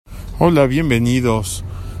Hola, bienvenidos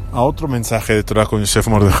a otro mensaje de Torah con Yosef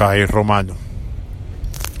Mordejai Romano.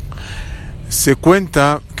 Se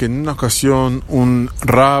cuenta que en una ocasión un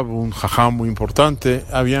rab, un jajam muy importante,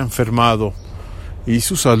 había enfermado y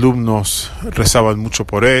sus alumnos rezaban mucho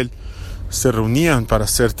por él, se reunían para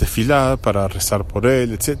hacer tefilá, para rezar por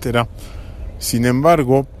él, etc. Sin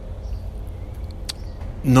embargo,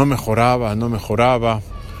 no mejoraba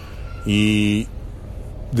y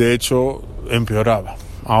de hecho empeoraba.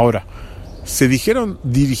 Ahora, se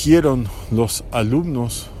dirigieron los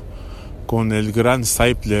alumnos con el gran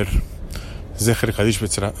Saipler, Zecher Kadish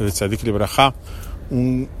Betzadik Libraja,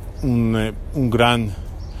 un gran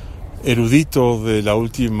erudito de la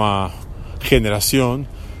última generación,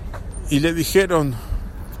 y le dijeron: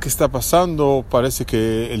 ¿qué está pasando? Parece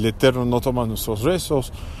que el Eterno no toma nuestros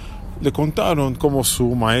rezos. Le contaron cómo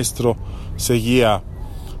su maestro seguía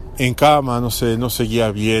en cama, no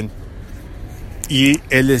seguía bien. Y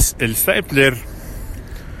el Stapler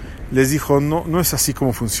les dijo: no es así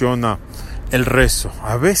como funciona el rezo.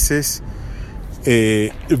 A veces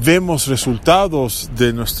vemos resultados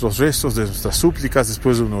de nuestros rezos, de nuestras súplicas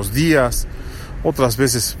después de unos días, otras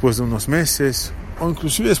veces después de unos meses, o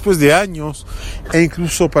inclusive después de años, e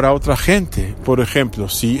incluso para otra gente. Por ejemplo,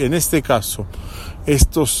 si en este caso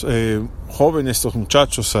estos jóvenes, estos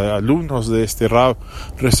muchachos, alumnos de este rab,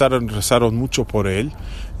 rezaron mucho por él,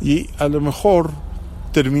 y a lo mejor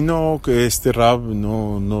terminó que este rab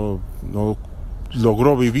no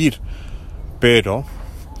logró vivir, pero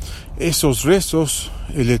esos rezos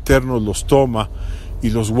el Eterno los toma y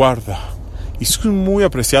los guarda, y son muy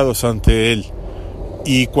apreciados ante él.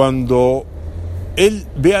 Y cuando él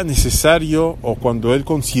vea necesario, o cuando él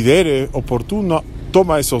considere oportuno,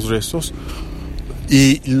 toma esos rezos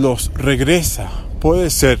y los regresa. Puede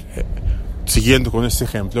ser, siguiendo con este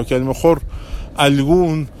ejemplo, que a lo mejor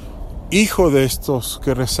algún hijo de estos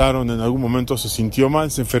que rezaron en algún momento se sintió mal,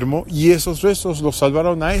 se enfermó, y esos rezos los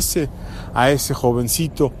salvaron a ese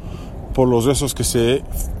jovencito por los rezos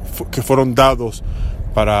que fueron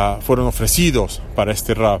fueron ofrecidos para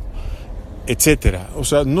este rab, etcétera. O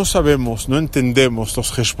sea, no entendemos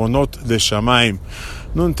los Heshbonot de Shamaim,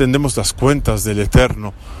 no entendemos las cuentas del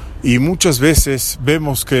Eterno, y muchas veces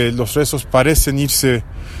vemos que los rezos parecen irse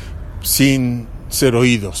sin ser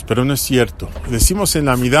oídos, pero no es cierto. Decimos en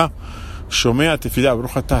la Amidá: Shomea tefilá,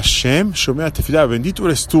 Baruch atah Hashem, Shomea tefilá, bendito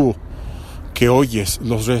eres tú que oyes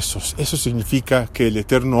los rezos. Eso significa que el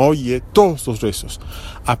Eterno oye todos los rezos,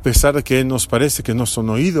 a pesar de que nos parece que no son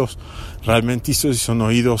oídos. Realmente esos son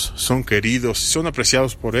oídos, son queridos, son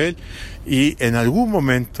apreciados por Él, y en algún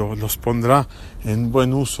momento los pondrá en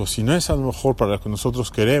buen uso. Si no es a lo mejor para lo que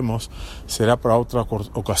nosotros queremos, será para otra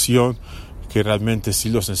ocasión que realmente sí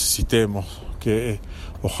los necesitemos. Que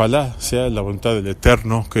ojalá sea la voluntad del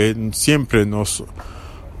Eterno que siempre nos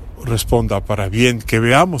responda para bien, que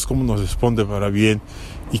veamos cómo nos responde para bien,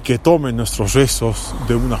 y que tome nuestros rezos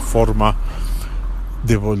de una forma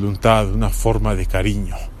de voluntad, de una forma de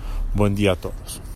cariño. Buen día a todos.